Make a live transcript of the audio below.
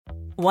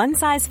One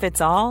size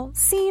fits all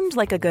seemed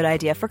like a good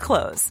idea for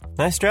clothes.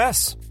 Nice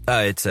dress.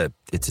 It's a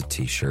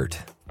t-shirt.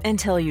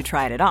 Until you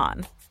tried it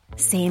on.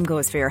 Same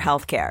goes for your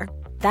healthcare.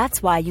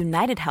 That's why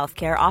United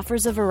Healthcare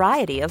offers a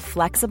variety of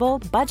flexible,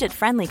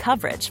 budget-friendly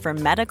coverage for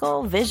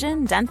medical,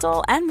 vision,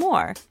 dental, and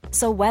more.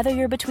 So whether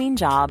you're between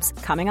jobs,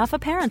 coming off a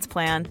parent's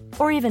plan,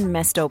 or even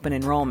missed open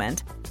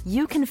enrollment,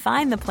 you can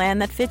find the plan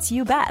that fits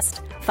you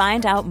best.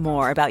 Find out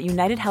more about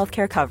United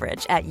Healthcare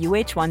coverage at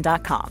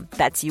uh1.com.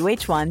 That's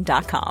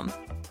uh1.com.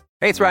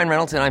 Hey, it's Ryan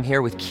Reynolds, and I'm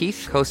here with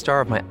Keith,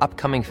 co-star of my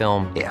upcoming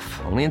film,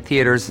 If, only in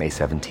theaters May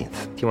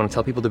 17th. Do you want to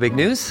tell people the big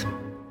news?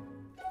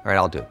 All right,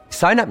 I'll do it.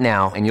 Sign up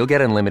now and you'll get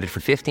unlimited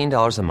for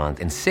 $15 a month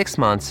and 6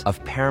 months of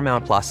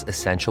Paramount Plus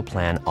Essential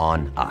Plan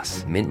on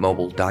us.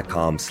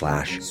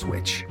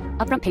 MintMobile.com/switch.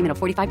 Upfront payment of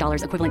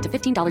 $45 equivalent to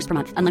 $15 per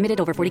month. Unlimited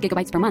over 40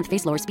 gigabytes per month.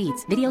 Face lower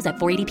speeds. Videos at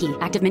 480p.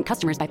 Active Mint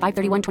customers by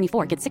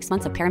 531.24 get 6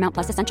 months of Paramount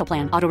Plus Essential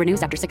Plan. Auto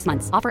renews after 6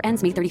 months. Offer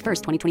ends May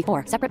 31st,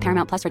 2024. Separate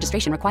Paramount Plus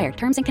registration required.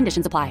 Terms and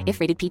conditions apply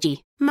if rated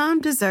PG.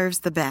 Mom deserves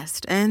the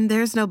best, and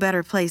there's no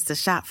better place to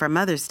shop for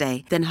Mother's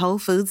Day than Whole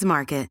Foods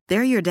Market.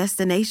 They're your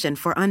destination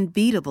for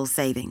unbeatable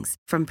savings.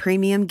 From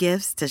premium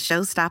gifts to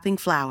show-stopping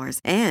flowers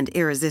and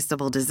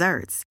irresistible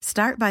desserts.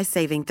 Start by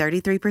saving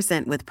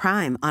 33% with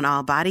Prime on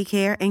all body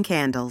care and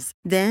candles.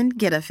 Then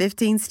get a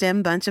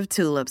 15-stem bunch of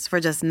tulips for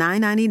just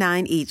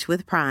 $9.99 each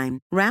with Prime.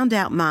 Round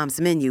out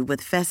Mom's menu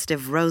with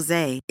festive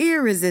rosé,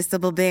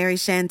 irresistible berry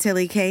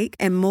chantilly cake,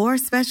 and more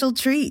special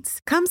treats.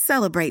 Come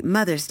celebrate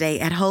Mother's Day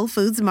at Whole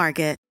Foods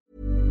Market.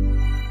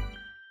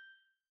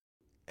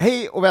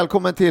 Hej och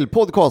välkommen till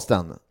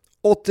podcasten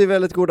 80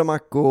 väldigt goda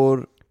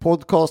mackor.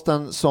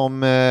 Podcasten som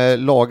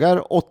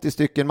lagar 80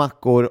 stycken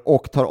mackor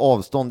och tar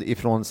avstånd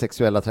ifrån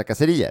sexuella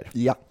trakasserier.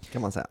 Ja,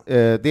 kan man säga.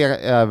 Det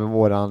är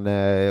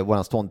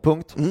våran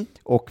ståndpunkt.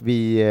 Och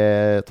vi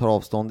tar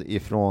avstånd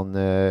ifrån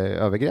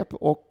övergrepp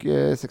och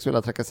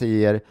sexuella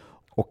trakasserier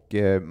och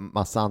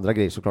massa andra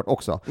grejer såklart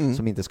också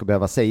som inte ska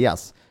behöva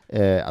sägas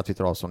att vi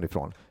tar avstånd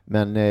ifrån.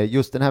 Men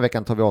just den här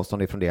veckan tar vi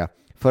avstånd ifrån det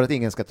för att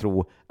ingen ska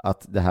tro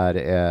att det här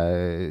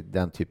är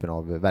den typen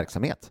av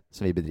verksamhet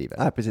som vi bedriver.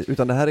 Nej, precis.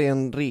 Utan det här är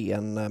en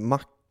ren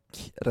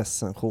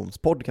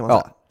mackrecensionspodd kan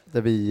man säga.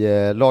 Där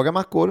vi lagar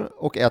mackor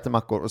och äter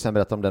mackor och sen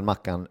berättar om den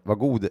mackan var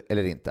god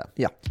eller inte.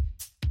 Ja.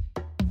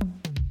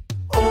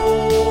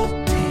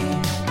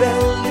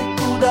 Väldigt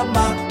goda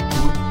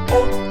mackor,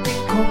 80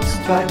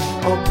 konstverk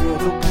av bröd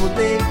och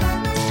pudding.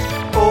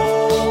 80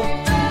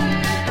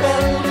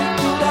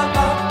 väldigt goda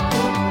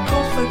mackor,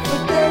 konstverk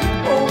för dig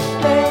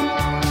och mig.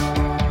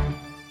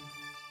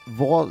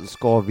 Vad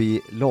ska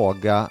vi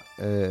laga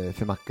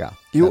för macka?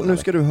 Jo, nu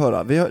ska du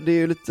höra. Det är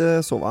ju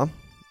lite så, va?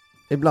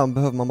 Ibland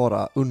behöver man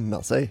bara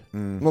unna sig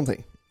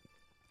någonting.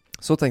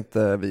 Så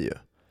tänkte vi ju.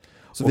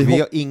 Så vi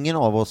har ingen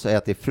av oss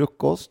ätit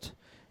frukost.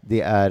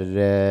 Det är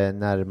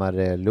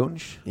närmare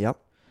lunch. Ja.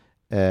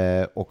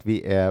 Och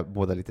vi är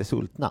båda lite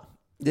sultna.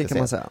 Det kan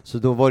man säga. Så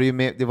då var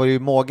det var ju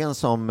magen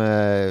som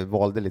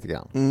valde lite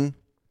grann.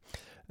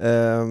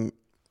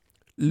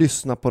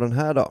 Lyssna på den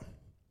här då.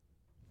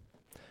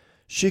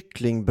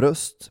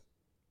 Kycklingbröst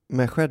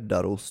med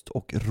cheddarost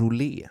och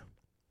roulé.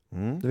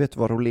 Du vet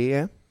vad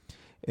roulé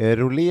är?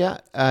 Roulé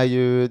är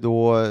ju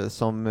då,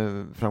 som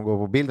framgår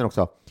på bilden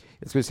också,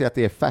 jag skulle säga att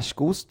det är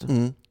färskost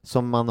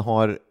som man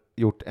har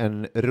gjort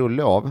en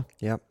rulle av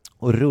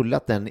och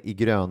rullat den i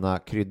gröna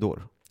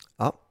kryddor.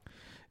 Ja.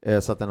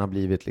 Så att den har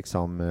blivit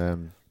liksom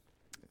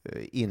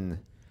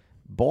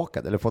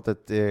inbakad eller fått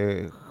ett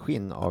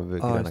skinn av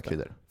gröna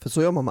kryddor. För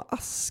så gör man med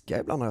aska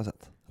ibland har jag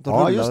sett.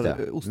 Just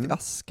det. Ost i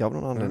aska av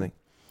någon anledning.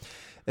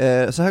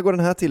 Så här går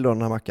den här till då,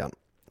 den här mackan.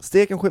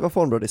 Stek en skiva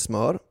formbröd i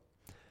smör.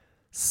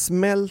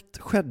 Smält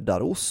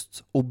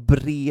cheddarost och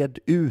bred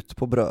ut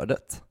på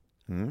brödet.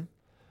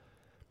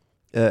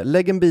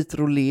 Lägg en bit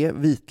roulé,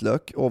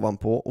 vitlök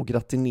ovanpå och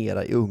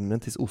gratinera i ugnen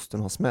tills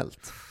osten har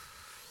smält.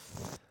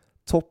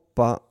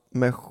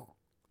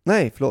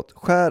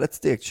 Skär ett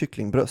stekt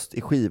kycklingbröst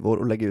i skivor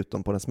och lägg ut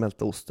dem på den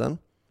smälta osten.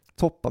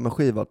 Toppa med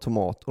skivad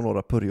tomat och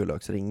några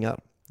purjolöksringar.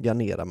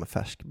 Garnera med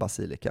färsk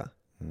basilika.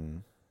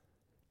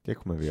 Det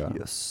kommer vi göra.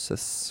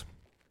 Jösses.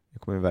 Det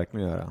kommer vi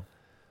verkligen göra.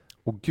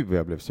 Och gud vad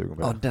jag blev sugen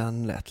på det. Ja,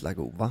 den lät la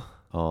god, va?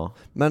 Ja.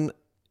 Men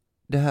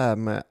det här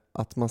med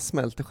att man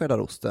smälter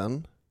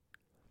cheddarosten,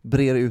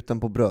 brer ut den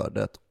på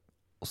brödet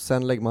och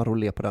sen lägger man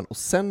roulé på den och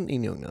sen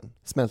in i ugnen.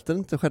 Smälter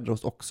inte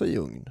cheddarost också i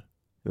ugn?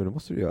 Jo, det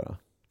måste du göra.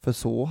 För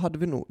så hade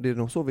vi nog, det är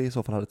nog så vi i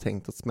så fall hade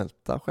tänkt att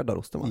smälta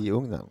cheddarosten, va? I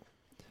ugnen.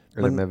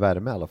 Eller med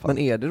värme i alla fall. Men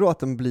är det då att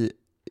den blir,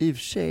 i och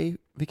för sig,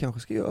 vi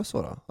kanske ska göra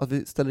så då? Att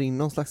vi ställer in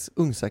någon slags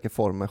ugnssäker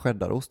form med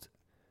cheddarost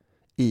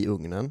i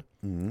ugnen.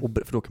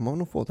 För då kan man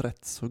nog få ett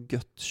rätt så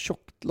gött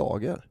tjockt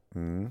lager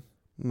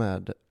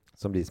med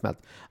som blir smält.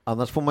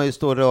 Annars får man ju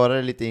stå och röra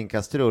det lite i en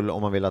kastrull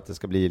om man vill att det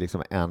ska bli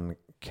liksom en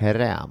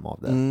kräm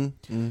av det.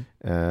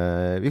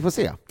 Vi får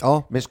se.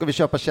 Ja. Men ska vi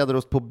köpa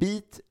cheddarost på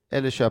bit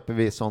eller köper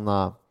vi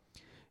såna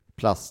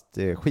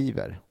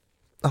plastskivor?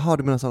 Jaha,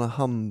 du menar såna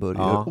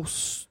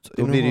hamburgerost? Ja.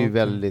 Då blir det ju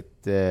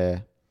väldigt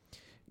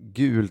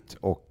gult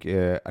och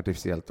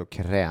artificiellt och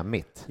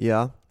krämigt.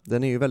 Ja,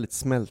 Den är ju väldigt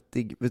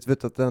smältig.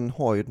 Vet att den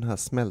har ju den här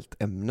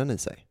smältämnen i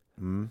sig.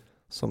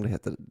 Som det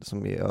heter,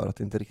 som gör att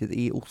det inte riktigt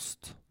är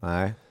ost.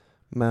 Nej.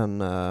 Men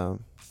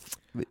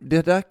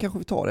det där kanske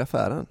vi tar i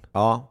affären.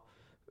 Ja,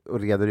 och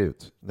reder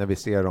ut när vi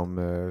ser dem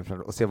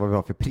och ser vad vi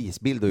har för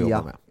prisbild att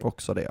jobba med.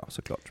 Också det,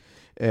 såklart.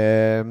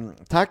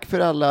 Tack för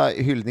alla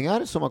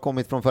hyllningar som har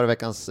kommit från förra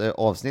veckans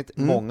avsnitt.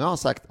 Många har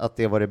sagt att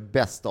det var det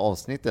bästa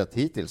avsnittet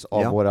hittills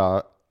av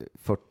våra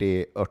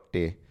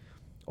 40-80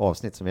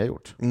 avsnitt som vi har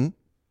gjort.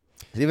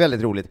 Det är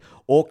väldigt roligt.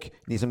 Och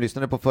ni som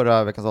lyssnade på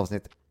förra veckans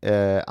avsnitt,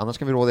 annars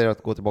kan vi råda er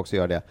att gå tillbaka och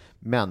göra det.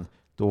 Men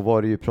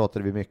då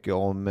pratade vi mycket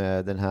om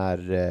den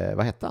här,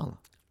 vad hette han?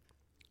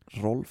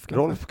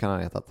 Rolf kan han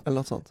ha hetat. Eller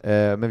något sånt.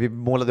 Men vi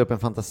målade upp en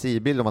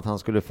fantasibild om att han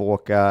skulle få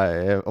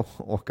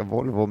åka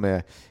Volvo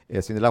med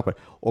Cyndi Lauper.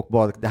 Och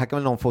bara, det här kan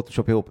väl någon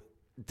Photoshop ihop.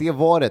 Det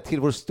var det. Till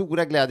vår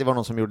stora glädje var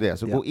någon som gjorde det.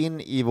 Så gå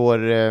in i vår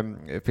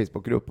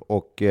Facebookgrupp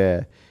och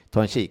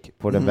ta en kik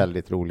på den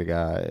väldigt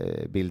roliga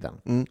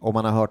bilden. Om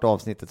man har hört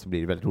avsnittet så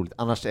blir det väldigt roligt.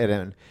 Annars är det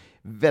en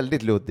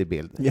väldigt luddig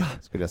bild,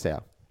 skulle jag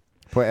säga.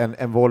 På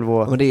en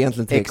Volvo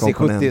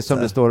XC70 som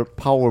det står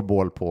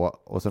Powerball på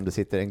och som det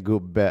sitter en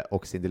gubbe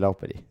och Cyndi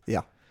Lauper i.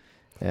 Ja.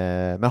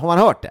 Men har man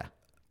hört det?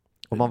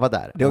 Om man var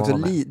där? Det är också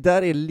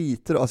där är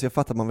lite då, alltså jag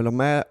fattar att man vill ha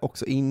med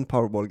också in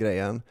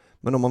Powerball-grejen,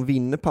 men om man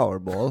vinner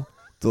Powerball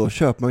då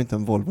köper man ju inte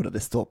en Volvo där det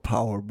står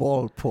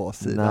Powerball på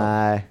sidan.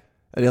 Nej.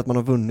 Är det att man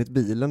har vunnit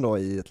bilen då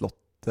i ett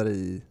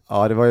lotteri?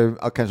 Ja, det var ju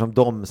kanske om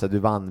dem så att du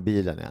vann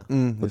bilen,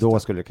 och då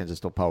skulle det kanske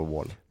stå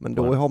Powerball. Men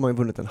då har man ju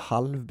vunnit en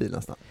halv bil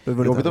nästan.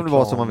 Jobbigt om det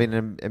var som man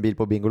vinner en bil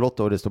på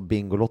Bingolotto och det står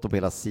Bingolotto på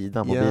hela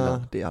sidan på bilen.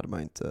 Ja, det hade man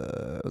ju inte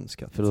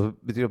önskat. För då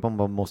betyder det att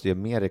man måste göra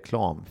mer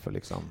reklam för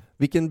liksom.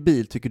 Vilken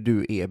bil tycker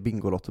du är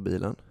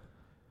Bingolotto-bilen?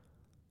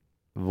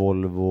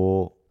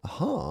 Volvo.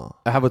 Aha.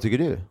 Vad tycker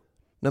du?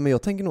 Nej, men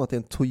jag tänker nog att det är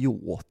en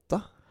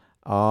Toyota.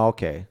 Ja,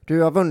 okej.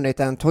 Du har vunnit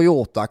en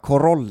Toyota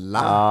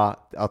Corolla.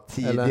 Ja,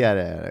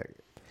 tidigare. Eller?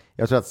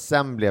 Jag tror att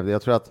sen blev det.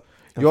 Jag tror att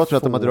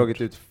de har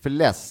dragit ut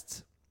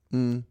flest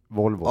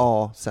Volvo.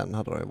 Ja, sen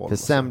hade de ju Volvo. För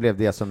sen blev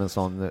det som en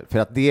sån, för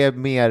att det är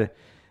mer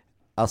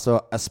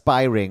alltså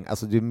aspiring,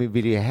 alltså du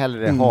vill ju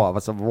hellre ha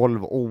alltså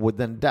Volvo,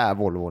 den där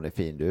Volvon är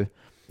fin du.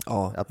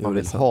 Ja, att man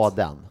vill ha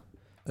den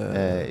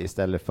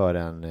istället för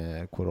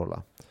en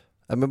Corolla.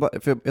 Ja, men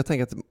för jag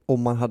tänker att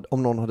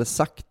om någon hade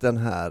sagt den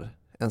här,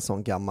 en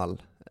sån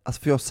gammal,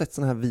 alltså för jag har sett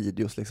såna här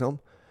videos liksom.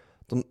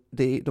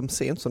 De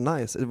ser inte så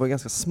nice. Det var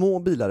ganska små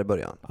bilar i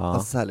början.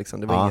 Alltså så här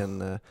liksom, det var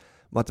ingen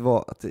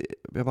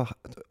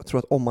jag tror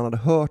att om man hade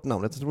hört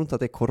namnet, jag tror inte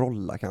att det är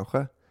Corolla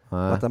kanske.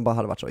 Att den bara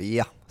hade varit så,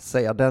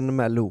 säga den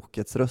med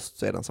Lokets röst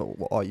så är den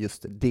så,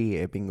 just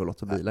det är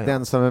Bingolotto-bilen.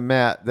 Den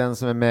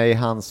som är med i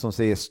hans som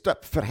säger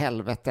stopp för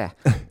helvete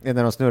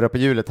när de snurrar på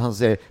hjulet, han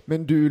säger,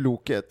 men du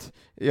Loket,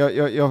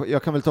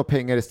 jag kan väl ta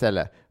pengar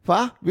istället.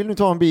 Va? Vill du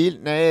ta en bil?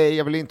 Nej,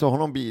 jag vill inte ha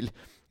någon bil.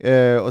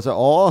 Och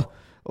så,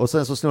 och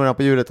sen så snurrar han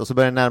på hjulet och så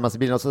börjar den närma sig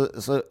bilen och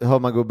så hör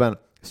man gubben,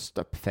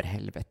 stopp för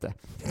helvete.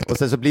 Och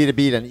sen så blir det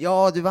bilen,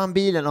 ja du vann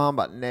bilen, och han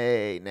bara,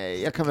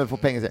 nej, jag kan väl få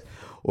pengar.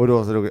 Och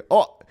då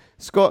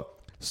så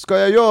ska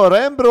jag göra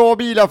en bra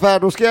bilaffär,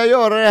 då ska jag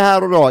göra det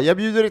här och då. Jag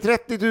bjuder dig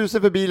 30 000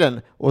 för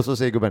bilen. Och så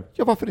säger gubben,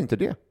 ja varför inte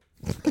det?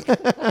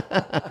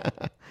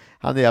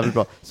 Han är jävligt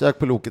bra. Sök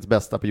på Lokets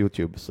bästa på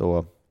YouTube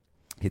så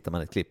hittar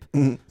man ett klipp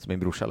som min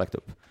brorsa har lagt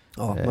upp.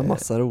 Ja, med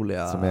massa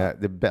roliga. Som är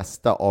det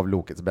bästa av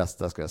Lokets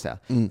bästa, ska jag säga.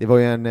 Det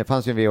var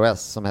fanns ju en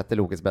VHS som hette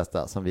Lokets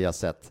bästa som vi har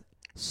sett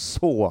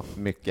så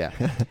mycket.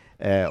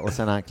 Och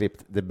sen har han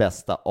klippt det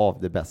bästa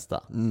av det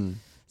bästa.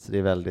 Så det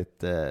är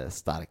väldigt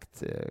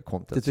starkt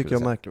content. Det tycker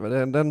jag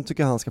märker. Den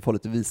tycker jag han ska få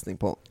lite visning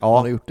på. Ja.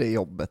 Han har gjort det i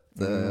jobbet.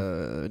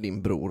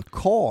 Din bror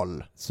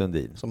Carl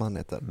Sundin, som han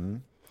heter.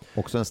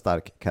 Också en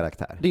stark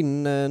karaktär.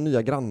 Din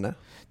nya granne.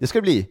 Det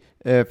ska bli,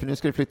 för nu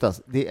ska det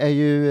flyttas. Det är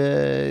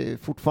ju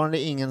fortfarande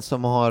ingen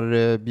som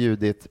har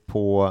bjudit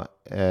på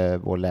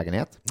vår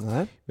lägenhet.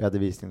 Nej. Vi hade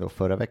visning då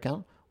förra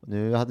veckan.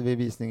 Nu hade vi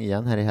visning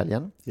igen här i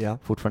helgen. Ja.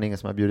 Fortfarande ingen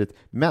som har bjudit.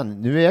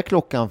 Men nu är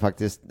klockan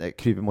faktiskt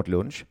kryper mot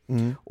lunch.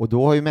 Och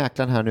då har ju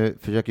mäklaren här nu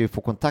försöker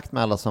få kontakt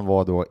med alla som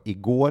var då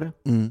igår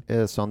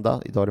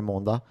söndag. Idag är det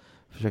måndag.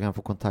 Försöker han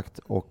få kontakt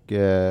och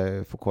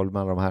få koll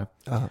med alla de här.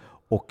 Aha.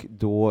 Och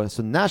då,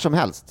 så när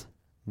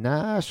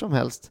som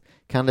helst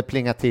kan det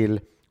plinga till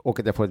och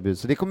att jag får ett bud.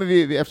 Så det kommer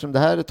vi, eftersom det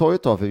här tar ju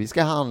ett tag, för vi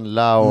ska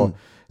handla och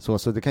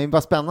så det kan ju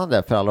vara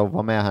spännande för alla att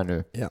vara med här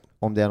nu. Ja.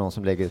 Om det är någon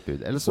som lägger ett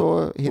bud. Eller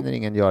så hinner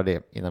ingen göra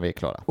det innan vi är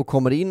klara. Och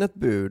kommer det in ett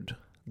bud,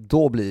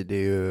 då blir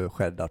det ju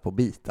cheddar på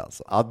bit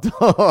alltså. Ja,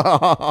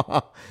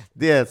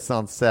 det är ett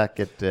sant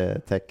säkert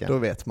tecken. Då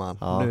vet man,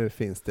 nu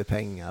finns det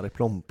pengar i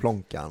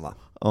plånkan va?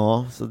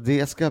 Ja, så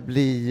det ska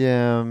bli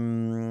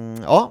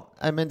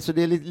men så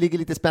det ligger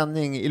lite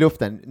spänning i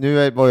luften. Nu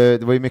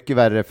det var ju mycket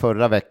värre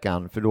förra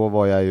veckan, för då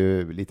var jag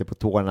ju lite på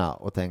tårna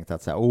och tänkte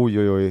att så här,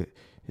 oj,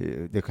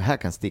 det här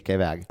kan sticka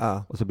iväg.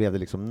 Och så blev det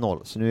liksom 0.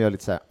 Så nu är jag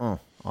lite så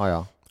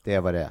här, det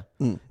är vad det är.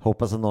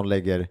 Hoppas att någon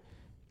lägger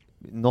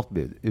något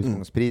bud,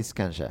 utgångspris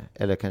kanske,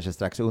 eller kanske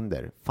strax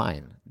under.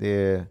 Fine,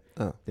 det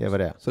är vad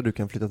det är. Så du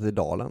kan flytta till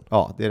Dalen?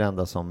 Ja, det är det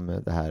enda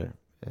som det här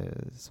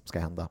som ska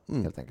hända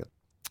helt enkelt.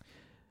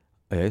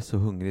 Jag är så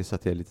hungrig så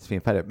att jag är lite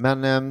svinfärdig.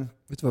 Men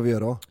vet du vad vi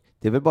gör då?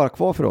 det är väl bara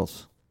kvar för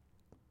oss.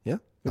 Ja,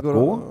 vi att går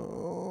gå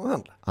och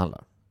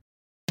handlar.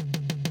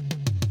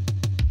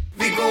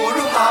 Vi går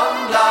och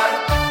handlar.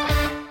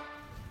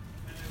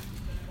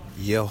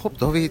 Jaha,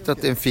 då har vi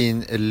hittat en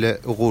fin Le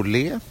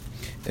Roulé.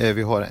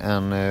 Vi har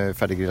en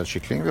färdiggrillad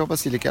kyckling, vi har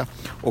basilika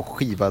och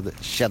skivad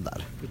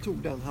cheddar. Vi tog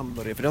den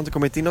hamburgare, för det har inte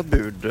kommit in något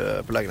bud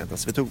på lägenheten,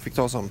 så vi fick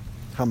ta sån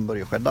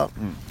hamburgercheddar.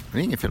 Det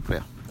är inget fel på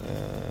det.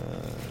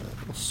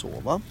 Och så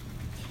va?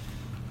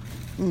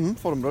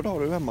 Formbröd har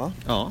du hemma.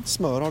 Ja.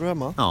 Smör har du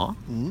hemma. Ja,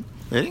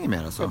 det är inget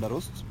mer alltså.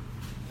 Cheddarost.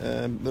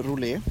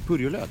 Roulé.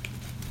 Purjolök.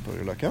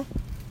 Purjolök, ja.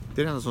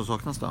 Det är det enda som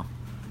saknas då.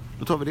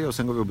 Då tar vi det och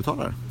sen går vi och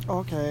betalar.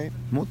 Okej.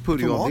 Mot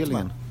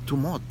purjoavdelningen.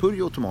 Tomat,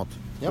 purjo och tomat.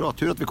 Ja. Bra,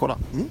 tur att vi kollar.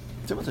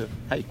 Det var tur.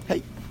 Hej.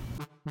 Hej.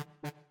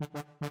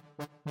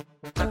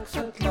 Dags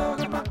att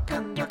laga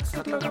mackan, dags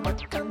att laga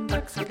mackan,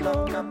 dags att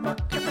laga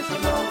mackan, dags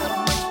att laga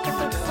mackan,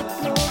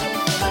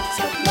 dags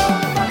att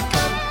laga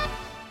mackan.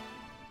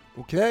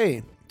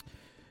 Okej.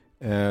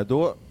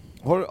 Då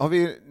har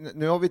vi,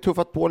 nu har vi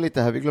tuffat på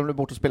lite här, vi glömde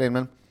bort att spela in,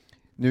 men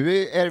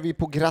nu är vi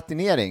på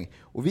gratinering.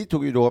 Och vi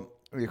tog ju då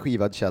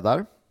skivad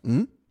cheddar.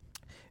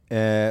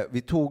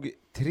 Vi tog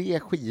 3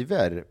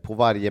 skivor på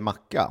varje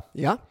macka.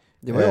 Ja,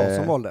 det var jag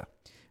som valde.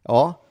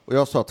 Ja, och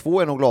jag sa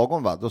 2 är nog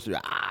lagom va? Då sa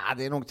jag,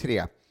 det är nog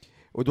 3.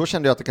 Och då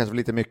kände jag att det kanske var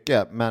lite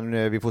mycket,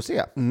 men vi får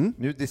se.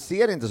 Nu, det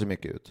ser inte så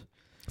mycket ut.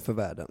 För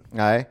världen.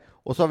 Nej,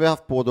 och så har vi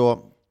haft på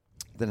då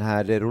den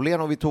här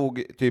rullén och vi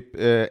tog typ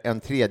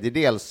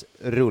 1/3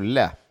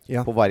 rulle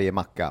på varje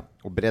macka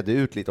och bredde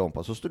ut lite om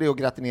på. Så stod det och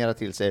gratinerade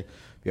till sig.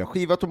 Vi har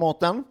skivat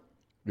tomaten,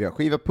 vi har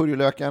skivat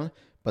purjolöken,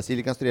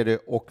 basilikan står det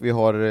och vi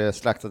har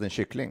slaktat en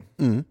kyckling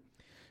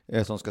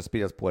som ska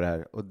spridas på det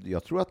här. Och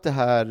jag tror att det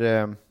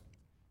här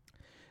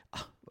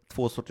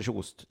 2 sorters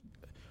ost.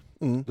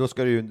 Då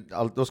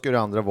ska det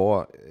andra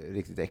vara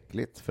riktigt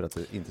äckligt för att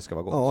det inte ska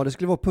vara gott. Ja, det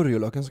skulle vara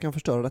purjolöken som kan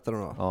förstöra detta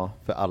då. Ja,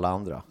 för alla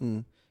andra.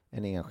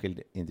 En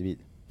enskild individ.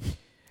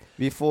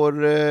 Vi får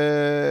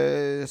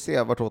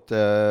se vartåt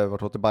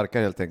det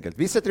barkar helt enkelt.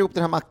 Vi sätter ihop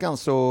den här mackan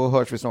så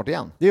hörs vi snart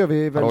igen. Det gör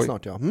vi väldigt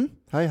snart, ja.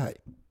 Hej, hej.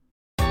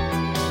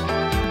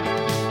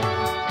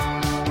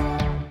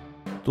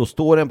 Då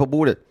står den på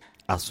bordet.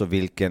 Alltså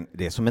det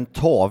är som en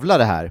tavla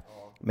det här.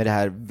 Med det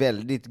här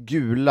väldigt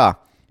gula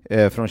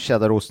från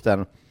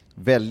cheddarosten.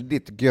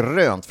 Väldigt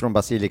grönt från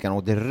basilikan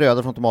och det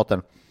röda från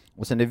tomaten.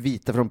 Och sen det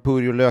vita från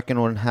purjolöken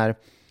och den här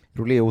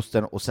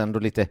rouléosten. Och sen då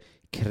lite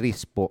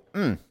krisp och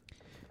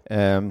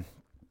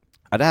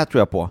det här tror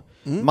jag på.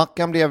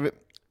 Mackan blev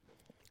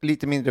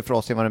lite mindre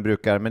frasig än vad den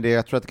brukar. Men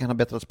jag tror att det kan ha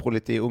bättrats på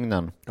lite i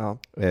ugnen. Ja.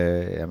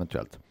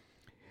 Eventuellt.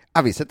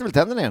 Vi sätter väl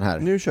tänderna i den här.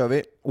 Nu kör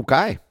vi.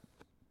 Okej.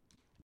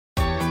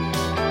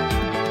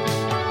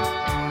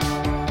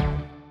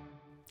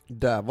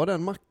 Där var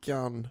den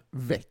mackan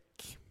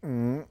väck.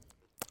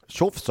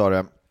 Tjoff sa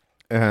det.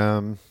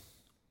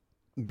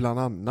 Bland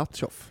annat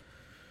tjoff.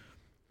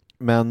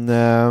 Men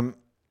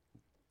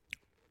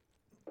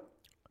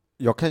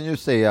jag kan ju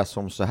säga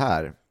som så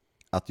här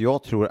att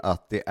jag tror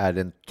att det är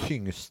den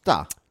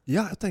tyngsta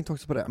jag tänkte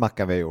också på det.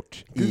 mackan vi har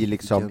gjort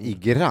i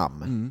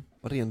gram.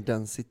 Ren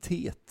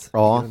densitet.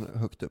 Ja.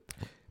 Högt upp.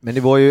 Men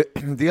det var ju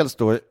dels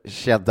då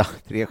cheddar,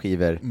 3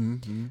 skivor,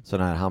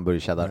 sån här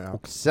hamburgercheddar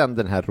och sen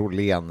den här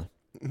roulén.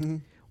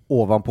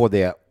 Ovanpå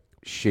det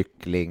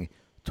kyckling,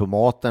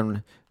 tomaten,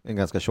 en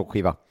ganska tjock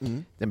skiva.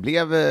 Den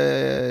blev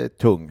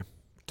tung.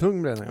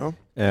 Tung blev den, ja.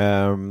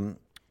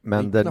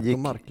 Men den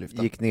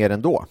gick ner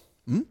ändå.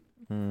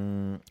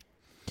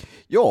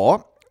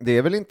 Ja, det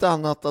är väl inte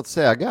annat att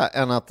säga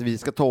än att vi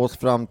ska ta oss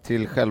fram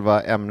till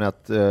själva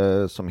ämnet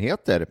som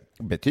heter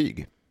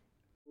betyg.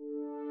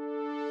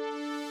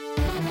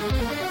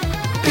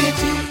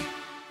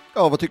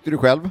 Ja, vad tyckte du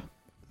själv?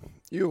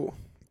 Jo,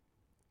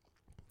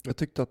 jag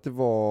tyckte att det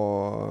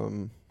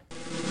var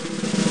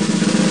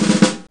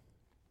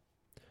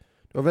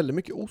väldigt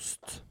mycket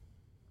ost.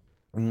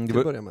 Det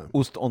var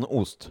ost on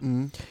ost.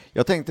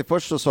 Jag tänkte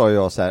först så sa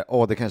jag så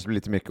här, det kanske blir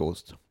lite mycket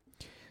ost.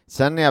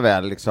 Sen när jag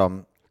väl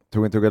liksom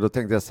tog en tugga, då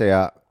tänkte jag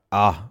säga,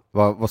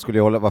 vad skulle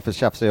jag hålla, varför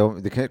tjafsar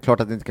jag? Det är klart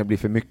att det inte kan bli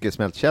för mycket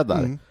smält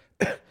cheddar.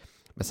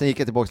 Men sen gick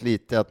jag tillbaka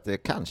lite att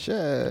kanske,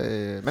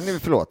 men det är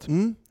förlåt.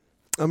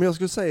 Ja, men jag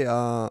skulle säga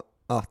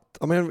att,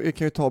 jag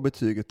kan ju ta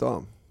betyget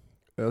då.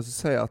 Jag skulle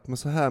säga att med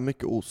så här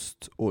mycket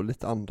ost och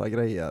lite andra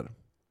grejer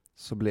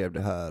så blev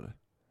det här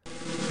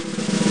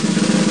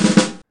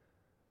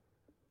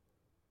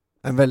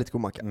en väldigt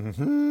god macka.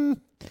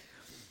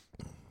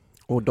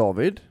 Och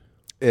David?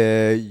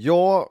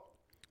 Jag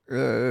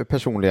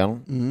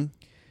personligen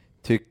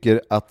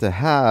tycker att det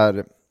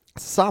här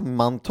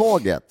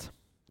sammantaget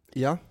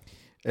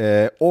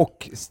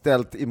och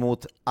ställt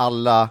emot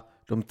alla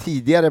de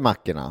tidigare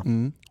mackorna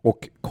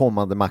och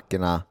kommande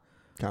mackorna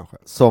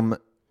som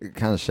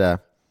kanske,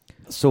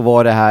 så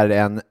var det här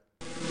en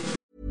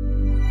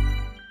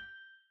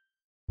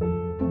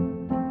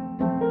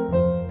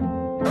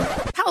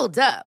Hold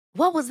up.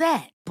 What was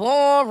that?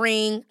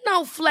 Boring.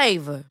 No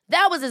flavor.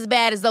 That was as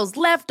bad as those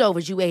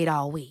leftovers you ate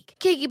all week.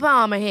 Keke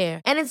Palmer here,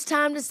 and it's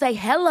time to say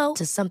hello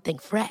to something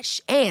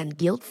fresh and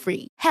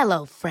guilt-free.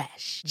 Hello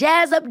Fresh.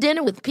 Jazz up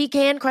dinner with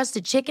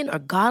pecan-crusted chicken or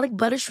garlic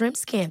butter shrimp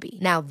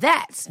scampi. Now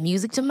that's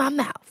music to my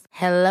mouth.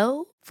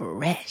 Hello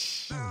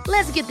Fresh.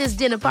 Let's get this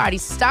dinner party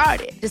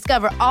started.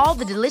 Discover all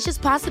the delicious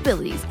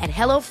possibilities at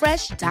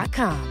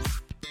hellofresh.com.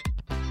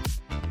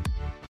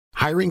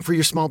 Hiring for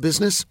your small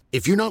business?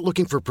 If you're not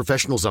looking for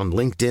professionals on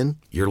LinkedIn,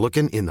 you're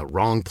looking in the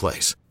wrong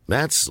place.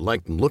 That's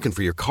like looking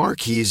for your car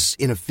keys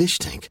in a fish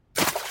tank.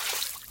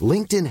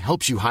 LinkedIn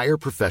helps you hire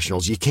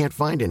professionals you can't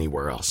find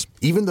anywhere else,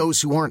 even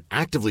those who aren't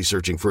actively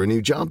searching for a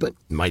new job but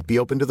might be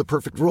open to the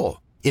perfect role.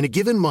 In a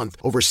given month,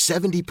 over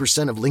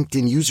 70% of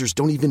LinkedIn users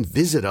don't even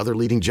visit other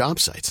leading job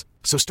sites.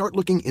 So start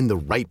looking in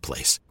the right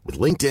place.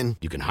 With LinkedIn,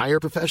 you can hire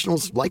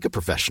professionals like a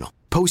professional.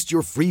 Post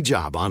your free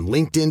job on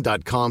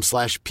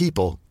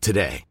linkedin.com/people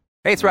today.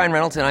 Hey, it's Ryan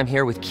Reynolds, and I'm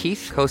here with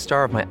Keith,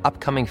 co-star of my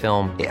upcoming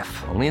film,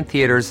 If, only in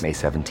theaters May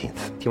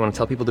 17th. Do you want to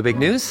tell people the big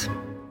news?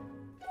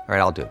 All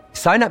right, I'll do it.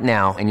 Sign up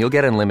now and you'll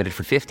get unlimited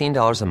for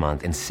 $15 a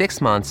month and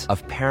 6 months of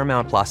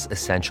Paramount Plus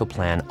Essential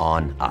Plan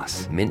on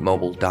us.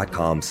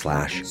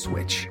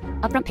 Mintmobile.com/switch.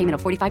 Upfront payment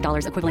of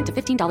 $45 equivalent to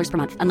 $15 per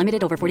month.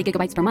 Unlimited over 40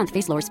 gigabytes per month.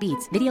 Face lower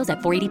speeds. Videos at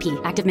 480p.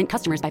 Active Mint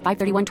customers by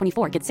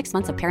 531.24 get 6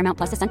 months of Paramount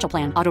Plus Essential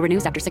Plan. Auto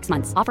renews after 6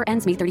 months. Offer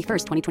ends May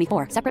 31st,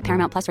 2024. Separate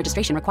Paramount Plus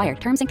registration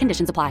required. Terms and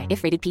conditions apply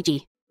if rated PG.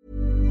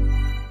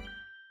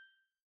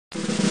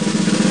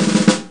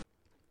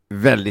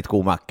 Väldigt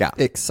god macka.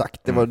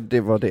 Exakt, det var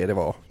det var.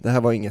 Det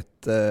här var inget...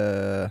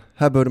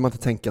 här behövde man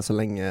inte tänka så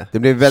länge. Det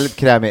blev väldigt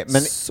krämig.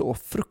 Men så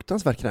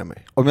fruktansvärt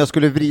krämig. om jag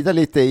skulle vrida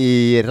lite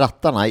i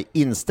rattarna, i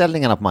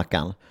inställningarna på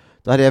mackan,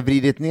 då hade jag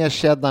vridit ner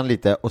cheddarn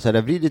lite och så hade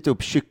jag vridit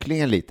upp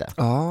kycklingen lite.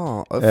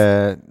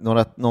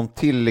 Någon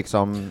till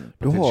liksom...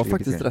 Du har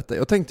faktiskt rätt.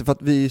 Jag tänkte för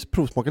att vi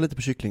provsmakade lite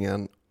på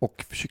kycklingen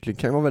och kycklingen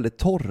kan ju vara väldigt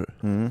torr.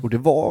 Och det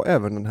var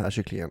även den här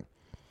kycklingen.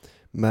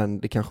 Men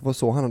det kanske var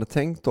så han hade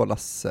tänkt då,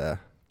 Lasse...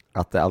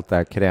 Att allt det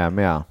här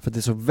krämiga. För det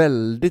är så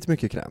väldigt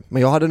mycket kräm.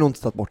 Men jag hade nog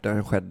inte tagit bort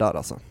en cheddar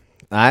alltså.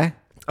 Nej.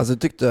 Alltså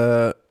jag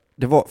tyckte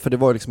det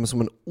var liksom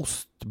som en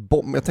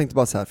ostbomb. Jag tänkte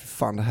bara så här, för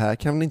fan, det här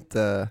kan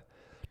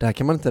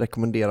man inte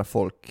rekommendera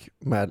folk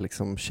med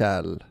liksom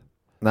bekymmer.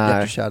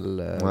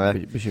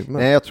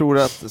 Nej, jag tror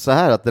att så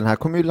här att den här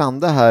kommer ju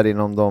landa här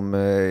inom de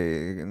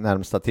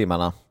närmsta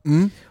timmarna.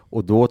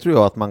 Och då tror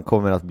jag att man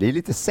kommer att bli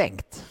lite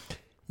sänkt.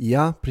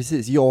 Ja,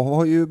 precis. Jag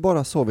har ju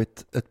bara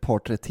sovit ett par,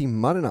 3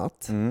 timmar i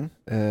natt.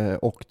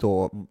 Och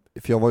då,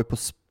 för jag var ju på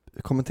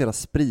kommentera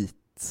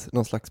sprit,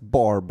 någon slags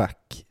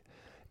barback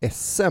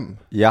SM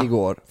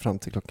igår fram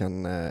till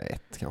klockan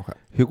 1 kanske.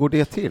 Hur går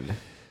det till?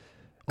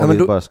 Ja, Om men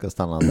vi bara ska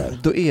stanna där.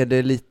 Då är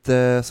det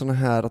lite såna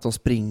här att de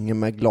springer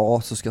med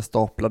glas och ska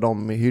stapla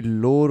dem i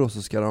hyllor och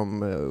så ska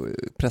de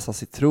pressa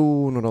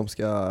citron och de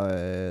ska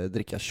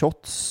dricka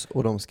shots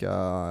och de ska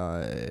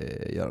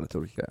göra lite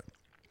olika grejer.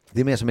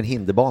 Det är mer som en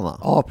hinderbana.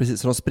 Ja,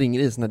 precis. Så de springer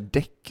i såna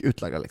däck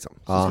utlagda liksom.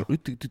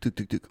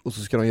 Och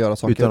så ska de göra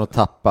saker. Utan att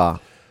tappa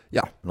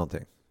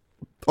någonting.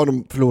 Ja,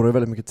 de förlorar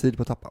väldigt mycket tid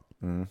på att tappa.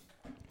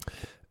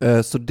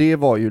 Så det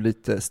var ju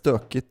lite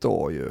stökigt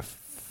då ju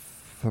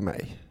för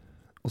mig.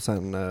 Och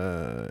sen,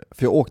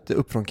 för jag åkte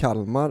upp från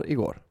Kalmar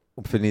igår.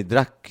 Och för ni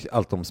drack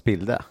allt de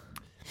spillde?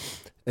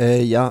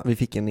 Ja, vi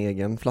fick en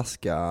egen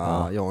flaska,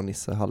 jag och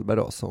Nisse Hallberg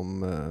då,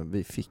 som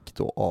vi fick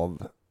då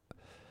av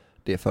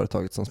det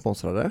företaget som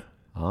sponsrade.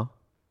 Ja.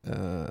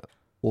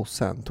 Och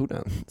sen tog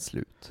den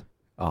slut.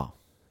 Ja.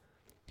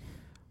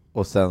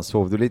 Och sen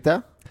sov du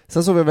lite?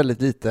 Sen sov jag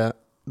väldigt lite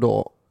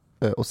då.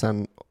 Och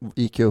sen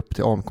gick jag upp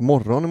till AMK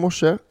morgon i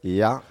morse.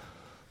 Ja.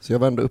 Så jag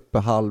var ändå uppe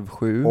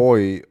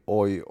 6:30.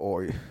 Oj.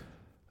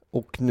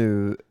 Och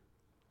nu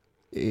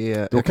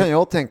är... Då kan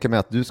jag tänka mig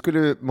att du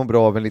skulle må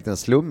bra av en liten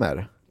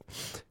slummer.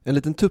 En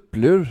liten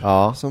tupplur,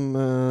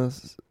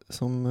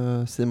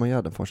 som Simon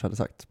Gärdenfors hade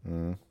sagt.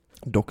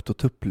 Doktor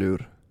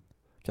Tupplur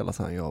kallas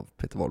han ju av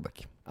Peter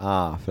Wahlbeck.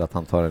 För att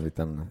han tar en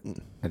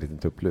liten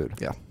tupplur.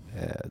 Ja.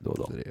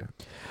 Då.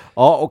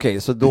 Ja,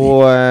 okej, så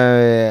då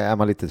är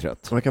man lite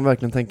trött. Jag kan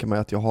verkligen tänka mig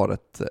att jag har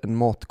en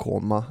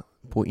matkoma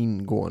på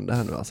ingående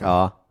här nu alltså.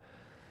 Ja.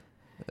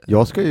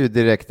 Jag ska ju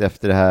direkt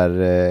efter det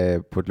här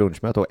på ett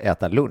lunchmöte och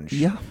äta lunch.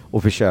 Ja.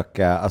 Och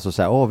försöka, alltså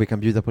såhär, vi kan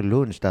bjuda på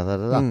lunch.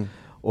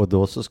 Och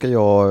då så ska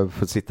jag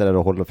få sitta där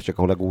och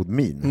försöka hålla god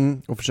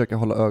min. Och försöka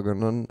hålla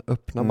ögonen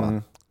öppna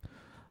bara.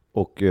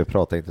 Och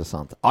prata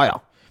intressant.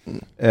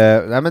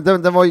 Nej, men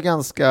den var ju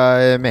ganska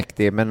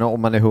mäktig, men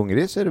om man är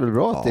hungrig så är det väl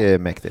bra att det är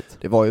mäktigt.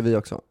 Det var ju vi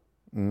också.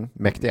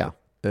 Mäktiga.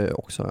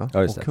 Också,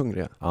 ja. Och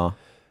hungriga. Ja.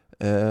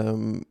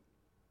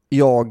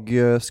 Jag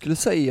skulle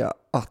säga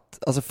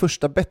att alltså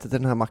första bettet i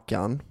den här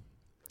mackan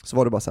så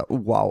var det bara så här,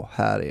 wow,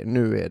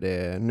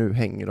 nu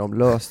hänger de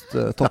löst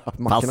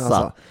toppmackorna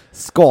alltså.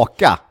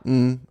 Skaka.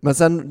 Men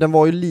sen den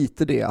var ju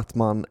lite det att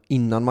man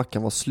innan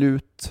mackan var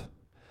slut,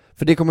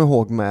 för det kommer jag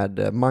ihåg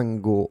med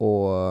mango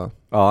och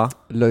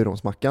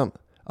löjromsmackan,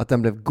 Att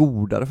den blev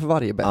godare för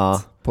varje bett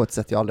på ett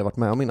sätt jag aldrig varit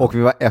med om innan. Och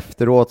vi var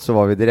efteråt så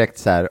var vi direkt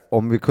så här,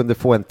 om vi kunde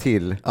få en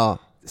till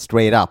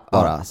straight up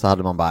bara, så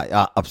hade man bara,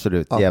 ja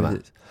absolut, ge mig.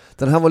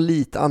 Den här var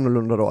lite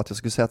annorlunda då, att jag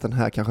skulle säga att den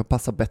här kanske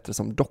passar bättre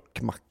som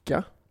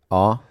dockmacka.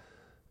 Ja.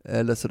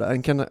 Eller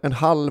sådär. En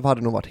halv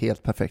hade nog varit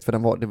helt perfekt,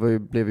 för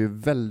blev ju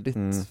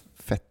väldigt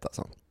fett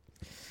alltså.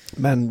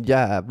 Men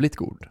jävligt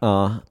god.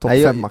 Ja. Topp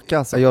 5-macka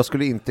alltså. Jag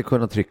skulle inte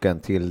kunna trycka en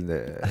till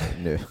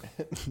nu.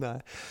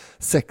 Nej.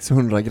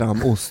 600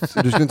 gram ost.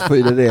 Du skulle inte få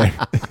i dig det.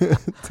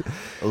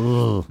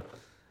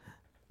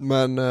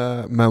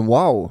 Men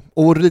wow.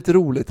 Och lite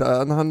roligt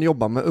när han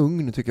jobbar med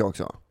ugn tycker jag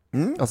också.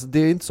 Alltså det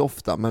är inte så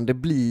ofta, men det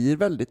blir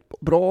väldigt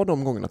bra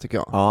de gångerna tycker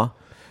jag. Ja.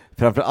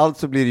 Framförallt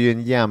så blir det ju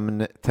en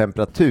jämn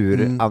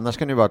temperatur. Annars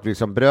kan det ju vara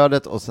liksom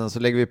brödet och sen så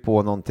lägger vi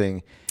på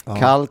någonting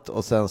kallt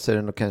och sen så är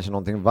det nog kanske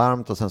någonting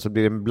varmt och sen så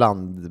blir det en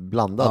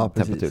blandad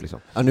temperatur liksom.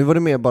 Ja, nu var det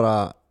mer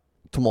bara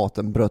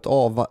tomaten bröt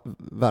av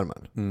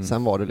värmen.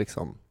 Sen var det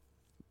liksom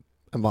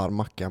en varm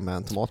macka med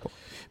en tomat på.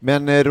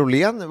 Men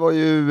roulén var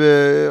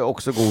ju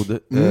också god.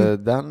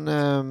 Den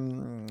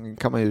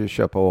kan man ju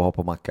köpa och ha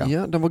på macka.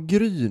 Ja, den var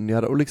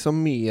grynigare och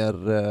liksom mer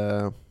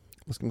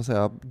vad ska man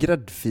säga,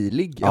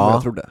 gräddfilig än vad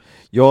jag trodde.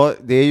 Ja,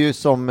 det är ju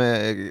som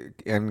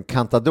en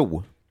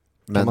cantado.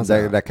 Men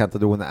där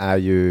cantadon är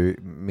ju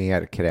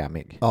mer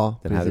krämig. Ja,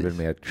 den här är väl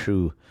mer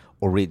true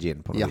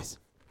origin på något vis.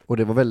 Och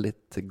det var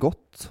väldigt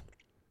gott.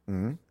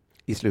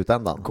 I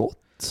slutändan.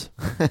 Gott.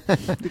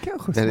 Det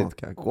kanske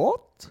smakar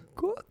gott.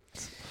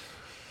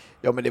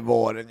 Ja, men det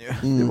var den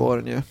ju. Det var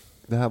den ju.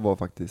 Det här var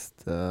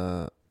faktiskt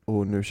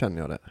och nu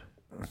känner jag det.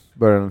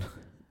 Börjar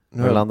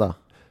landa.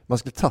 Man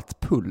skulle tagit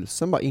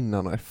pulsen bara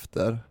innan och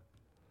efter.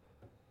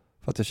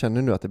 För att jag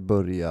känner nu att det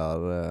börjar.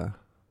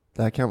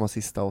 Det här kan vara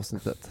sista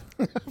avsnittet.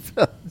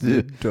 För att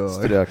du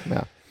strök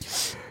med.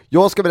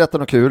 Jag ska berätta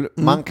något kul.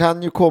 Man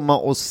kan ju komma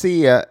och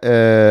se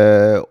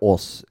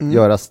oss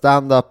göra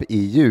stand-up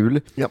i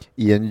jul.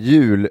 I en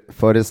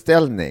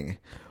julföreställning.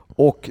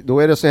 Och då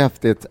är det så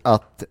häftigt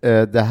att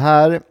det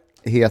här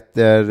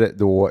heter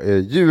då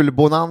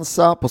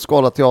Julbonanza på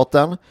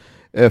Scalateatern.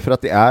 För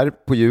att det är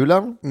på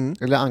julen,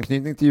 eller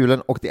anknytning till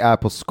julen, och det är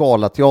på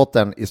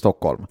Scalateatern i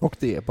Stockholm. Och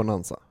det är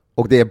Bonanza.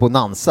 Och det är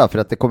Bonanza för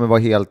att det kommer vara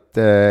helt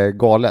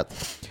galet.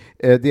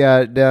 Det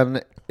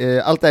är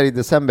allt är i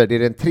december. Det är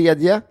den 3,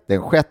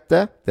 den 6,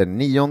 den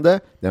 9,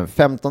 den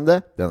 15,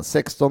 den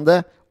 16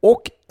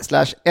 och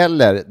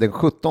 /eller den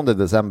 17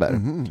 december.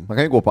 Man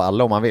kan ju gå på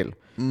alla om man vill.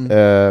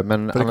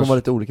 Men för det kommer vara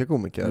lite olika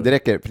komiker. Det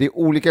räcker, för det är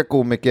olika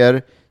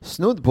komiker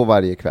snudd på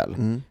varje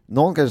kväll.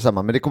 Någon kanske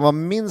samma, men det kommer vara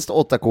minst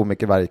 8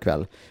 komiker varje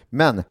kväll.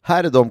 Men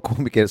här är de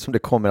komiker som det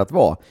kommer att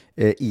vara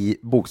i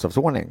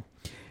bokstavsordning.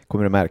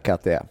 Kommer du märka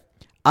att det är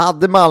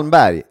Adde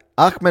Malmberg,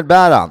 Ahmed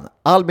Bäran,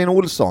 Albin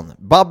Olsson,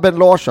 Babben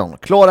Larsson,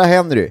 Clara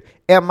Henry,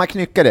 Emma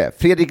Knyckare,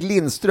 Fredrik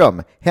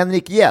Lindström,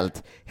 Henrik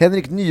Hjält,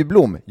 Henrik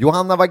Nyblom,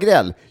 Johanna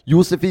Wagrell,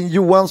 Josefin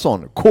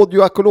Johansson,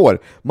 Kodjo Akolor,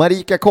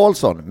 Marika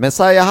Karlsson,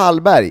 Messiah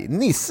Hallberg,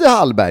 Nisse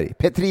Hallberg,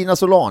 Petrina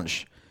Solange.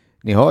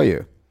 Ni hör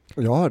ju.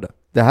 Jag hör det.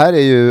 Det här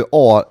är ju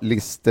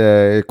A-list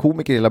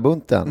komiker i hela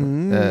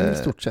bunten.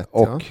 Stort sett,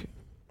 och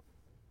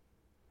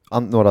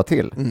några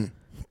till.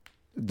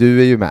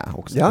 Du är ju med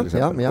också, ja, till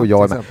exempel. Ja, och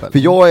jag är med. För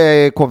jag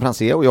är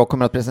konferencier och jag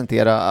kommer att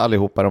presentera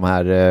allihopa de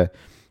här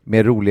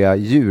med roliga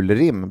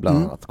julrim bland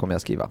annat kommer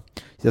jag skriva.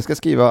 Så jag ska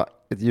skriva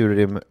ett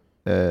julrim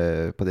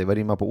på det. Vad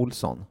rimmar på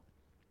Olsson?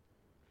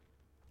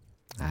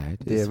 Nej,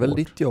 det är väl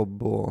ditt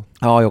jobb och...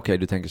 Ja, okej,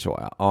 du tänker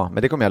så. Ja,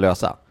 men det kommer jag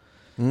lösa.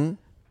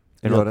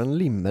 Gör en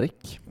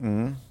limerick.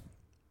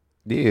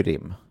 Det är ju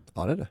rim.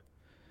 Ja, det är det.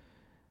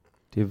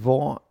 Det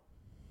var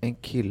en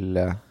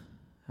kille...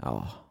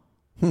 Ja...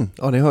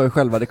 Ja, ni hör ju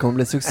själva, det kommer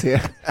bli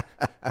succé.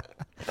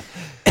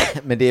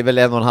 Men det är väl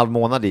 1,5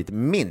 månad dit,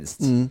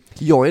 minst.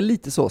 Jag är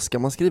lite så, ska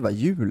man skriva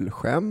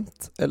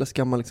julskämt eller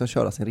ska man liksom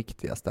köra sin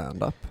riktiga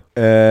stand-up?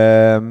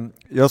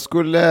 Jag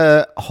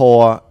skulle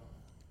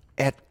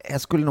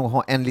nog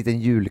ha en liten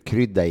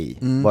julkrydda i,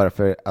 bara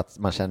för att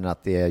man känner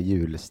att det är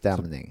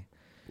julstämning.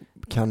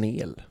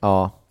 Kanel.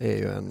 Ja, är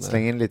ju en...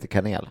 släng in lite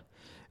kanel.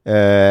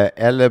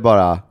 Eller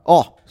bara,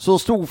 så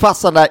stod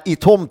fassan där i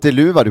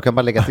tomteluva. Du kan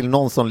bara lägga till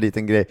någon sån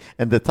liten grej,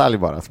 en detalj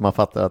bara, så man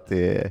fattar att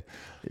det är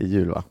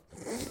jul, va?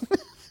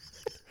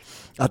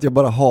 Att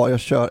jag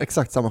kör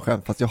exakt samma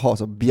skämt fast jag har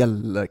så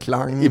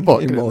bjällerklang i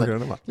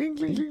bakgrunden. Kling,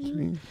 kling,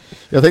 kling.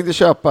 Jag tänkte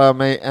köpa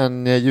mig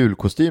en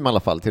julkostym i alla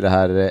fall till det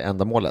här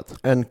ändamålet.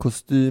 En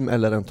kostym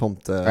eller en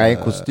tomte? Nej,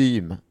 en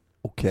kostym.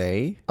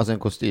 Okej. Alltså en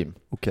kostym.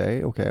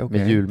 Okej.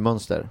 Med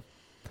julmönster.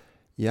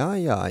 Ja.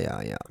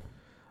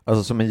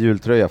 Alltså som en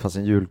jultröja fast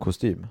en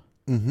julkostym.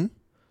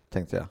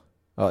 Tänkte jag.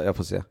 Ja, jag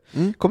får se.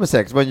 Kommer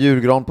säkert vara en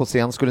julgran på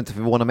scen. Skulle inte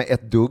förvåna mig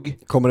ett dugg.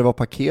 Kommer det vara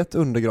paket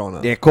under granen?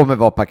 Det kommer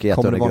vara paket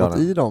under granen. Kommer det vara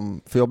något i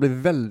dem? För jag blir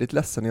väldigt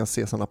ledsen när jag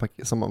ser sådana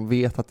paket som man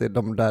vet att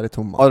de där är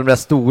tomma. Ja, de där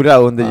stora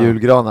under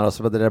julgranar. Och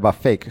så var det där bara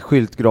fake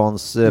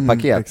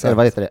skyltgranspaket. Eller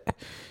vad heter det?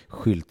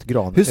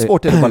 skyltgran. Hur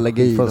svårt är det att bara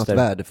lägga i något Fönster.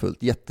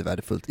 värdefullt,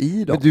 jättevärdefullt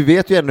i dem? Men du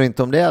vet ju ändå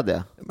inte om det är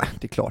det. Men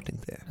det är klart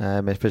inte är.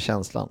 Nej, men för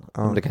känslan.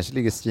 Ja. Men det kanske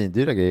ligger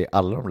svindyra grejer i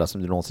alla de där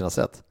som du någonsin har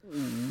sett.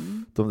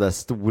 De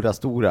där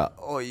stora.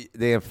 Oj,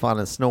 det är fan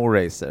en snow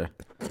racer.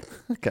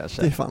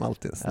 Kanske. Det är fan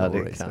alltid en Ja, snow det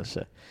racer.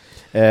 kanske.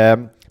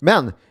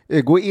 Men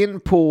gå in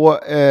på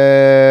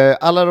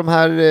alla de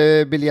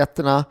här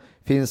biljetterna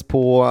finns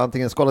på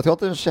antingen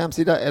Scalateaterns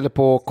hemsida eller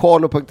på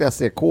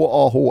kahlo.se,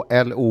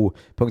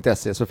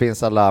 kahlo.se, så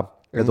finns alla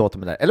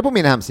datumen där. Eller på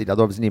min hemsida,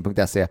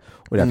 davidsnin.se,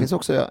 och där finns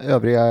också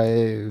övriga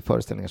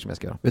föreställningar som jag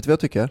ska göra. Vet du vad jag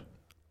tycker?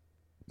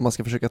 Man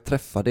ska försöka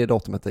träffa det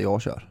datumet där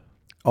jag kör.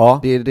 Ja,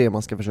 Det är det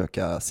man ska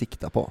försöka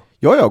sikta på.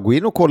 ja, gå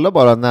in och kolla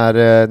bara när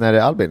det är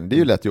Albin. Det är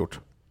ju lätt gjort.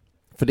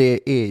 För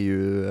det är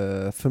ju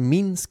för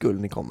min skull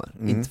ni kommer,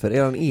 inte för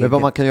er egen. Men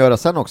vad man kan göra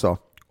sen också,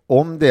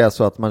 om det är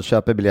så att man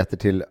köper biljetter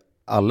till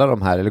alla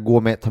de här,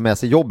 eller tar med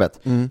sig jobbet.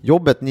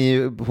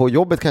 Ni på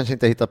jobbet kanske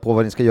inte hittar på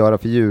vad ni ska göra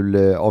för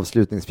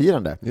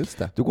julavslutningsfirande. Just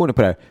det. Då går ni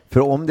på det här. För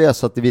om det är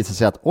så att det visar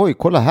sig att oj,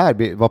 kolla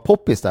här vad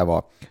poppis det här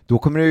var, då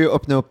kommer det ju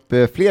öppna upp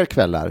fler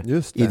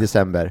kvällar i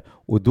december,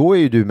 och då är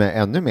ju du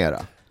med ännu mera.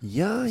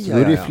 Ja, så då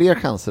är det ju fler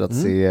chanser att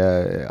se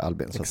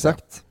Albin. Så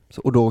exakt.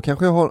 Så, och då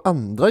kanske jag har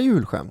andra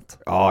julskämt.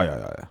 Ja.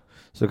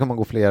 Så kan man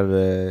gå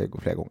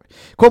fler gånger.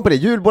 Kom på det,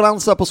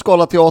 julbonanza på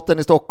Scalateatern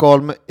i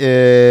Stockholm,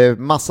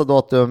 massa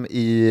datum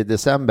i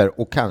december,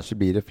 och kanske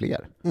blir det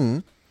fler.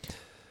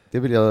 Det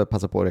vill jag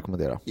passa på att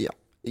rekommendera. Ja.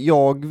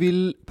 Jag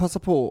vill passa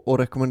på att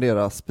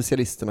rekommendera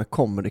Specialisterna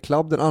Comedy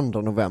Club den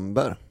 2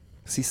 november.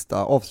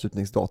 Sista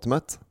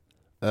avslutningsdatumet.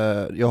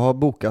 Jag har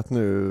bokat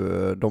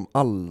nu de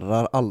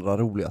allra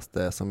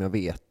roligaste som jag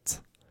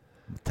vet.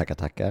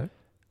 Tackar.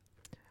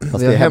 Fast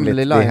det är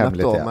hemlig line-up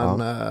då, ja.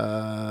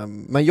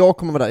 Men jag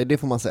kommer vara där, det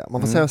får man säga.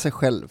 Man får säga sig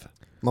själv.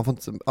 Man får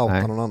inte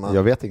outa någon annan.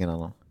 Jag vet ingen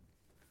annan.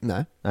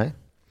 Nej.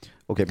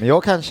 Okej, men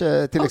jag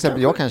kanske,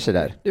 jag kanske är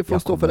där. Det får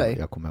stå för dig.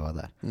 Jag kommer vara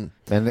där.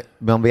 Men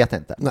man vet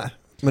inte. Nej.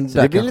 Men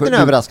så det blir lite en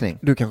överraskning.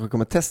 Du kanske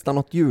kommer testa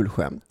något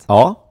julskämt.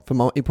 Ja.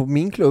 För på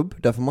min klubb,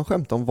 där får man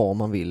skämta om vad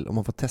man vill. Och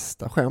man får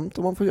testa skämt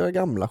och man får göra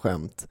gamla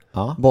skämt.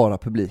 Ja. Bara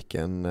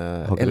publiken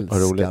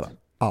älskar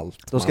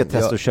allt. Då ska jag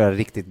testa att köra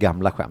riktigt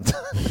gamla skämt.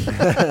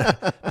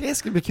 Det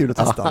skulle bli kul att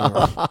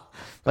testa.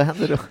 Vad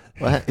händer då?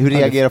 Hur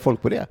reagerar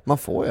folk på det? Man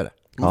får göra det.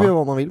 Man får göra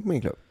vad man vill på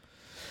min klubb.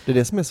 Det är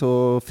det som är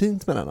så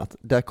fint med den, att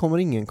där kommer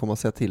ingen komma och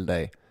säga till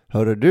dig: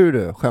 hörru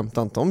du,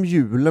 skämta inte om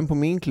julen på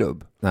min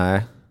klubb.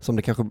 Nej. Som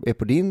det kanske är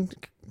på din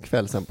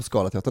kväll sen på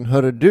Scalateatern.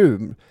 Hörru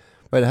du,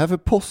 vad är det här för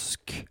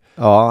påsk?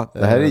 Ja,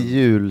 det här är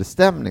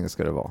julstämning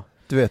ska det vara.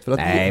 Du vet väl att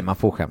nej, man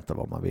får skämta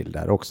vad man vill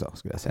där också,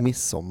 skulle jag säga.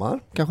 Midsommar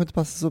kanske inte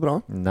passar så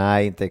bra.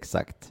 Nej, inte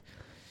exakt.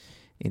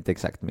 Inte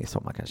exakt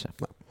midsommar kanske.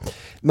 Nej.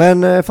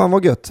 Men fan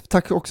vad gött.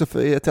 Tack också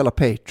till alla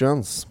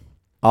patrons.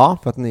 Ja.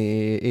 För att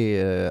ni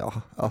är...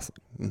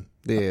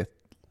 det är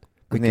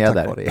ni är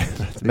där.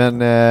 Men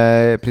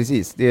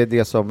precis, det är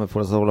det som får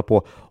oss att hålla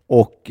på.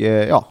 Och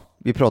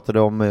vi pratade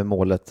om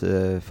målet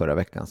förra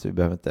veckan, så vi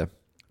behöver inte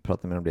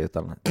prata mer om det,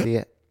 utan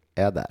det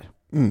är där.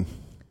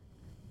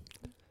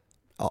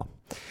 Ja.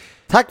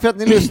 Tack för att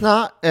ni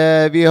lyssnade.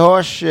 Vi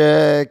hörs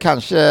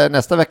kanske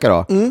nästa vecka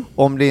då.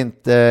 Om det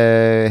inte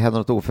händer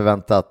något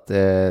oförväntat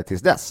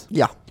tills dess.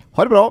 Ja.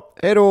 Ha det bra.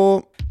 Hej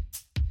då.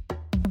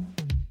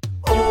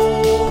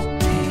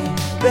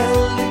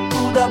 Väldigt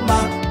goda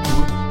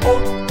mattor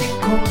och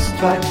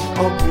konstverk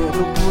av bröd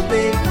och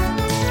pudding.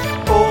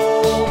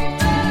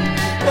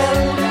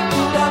 Väldigt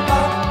goda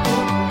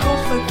mattor,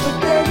 konstverk för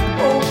dig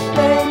och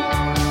mig.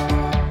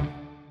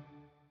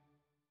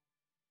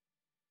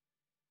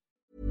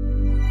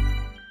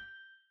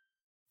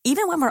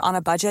 Even when we're on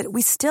a budget,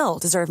 we still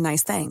deserve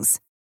nice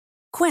things.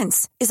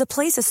 Quince is a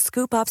place to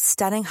scoop up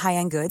stunning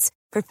high-end goods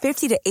for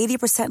 50 to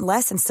 80%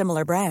 less than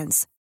similar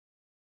brands.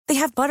 They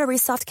have buttery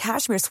soft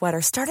cashmere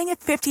sweaters starting at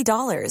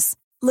 $50,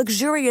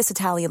 luxurious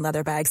Italian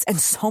leather bags, and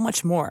so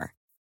much more.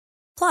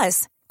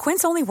 Plus,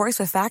 Quince only works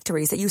with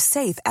factories that use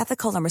safe,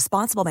 ethical, and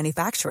responsible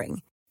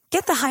manufacturing.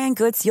 Get the high-end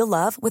goods you'll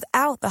love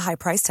without the high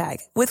price tag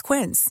with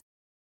Quince.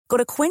 Go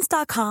to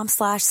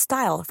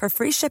quince.com/style for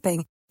free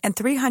shipping and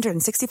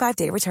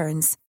 365-day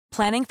returns.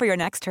 Planning for your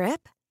next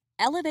trip?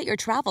 Elevate your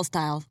travel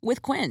style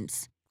with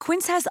Quince.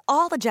 Quince has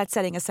all the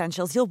jet-setting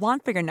essentials you'll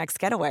want for your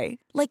next getaway,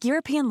 like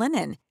European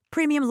linen,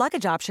 premium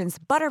luggage options,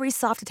 buttery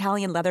soft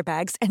Italian leather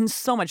bags, and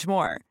so much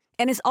more.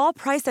 And is all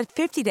priced at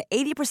 50 to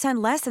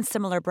 80% less than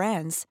similar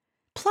brands.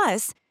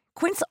 Plus,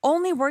 Quince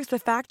only works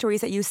with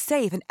factories that use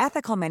safe and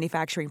ethical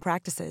manufacturing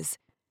practices.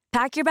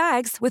 Pack your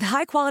bags with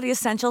high-quality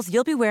essentials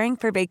you'll be wearing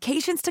for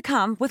vacations to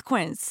come with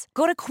Quince.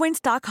 Go to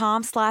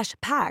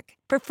quince.com/pack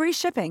for free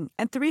shipping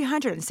and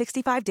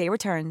 365-day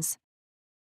returns.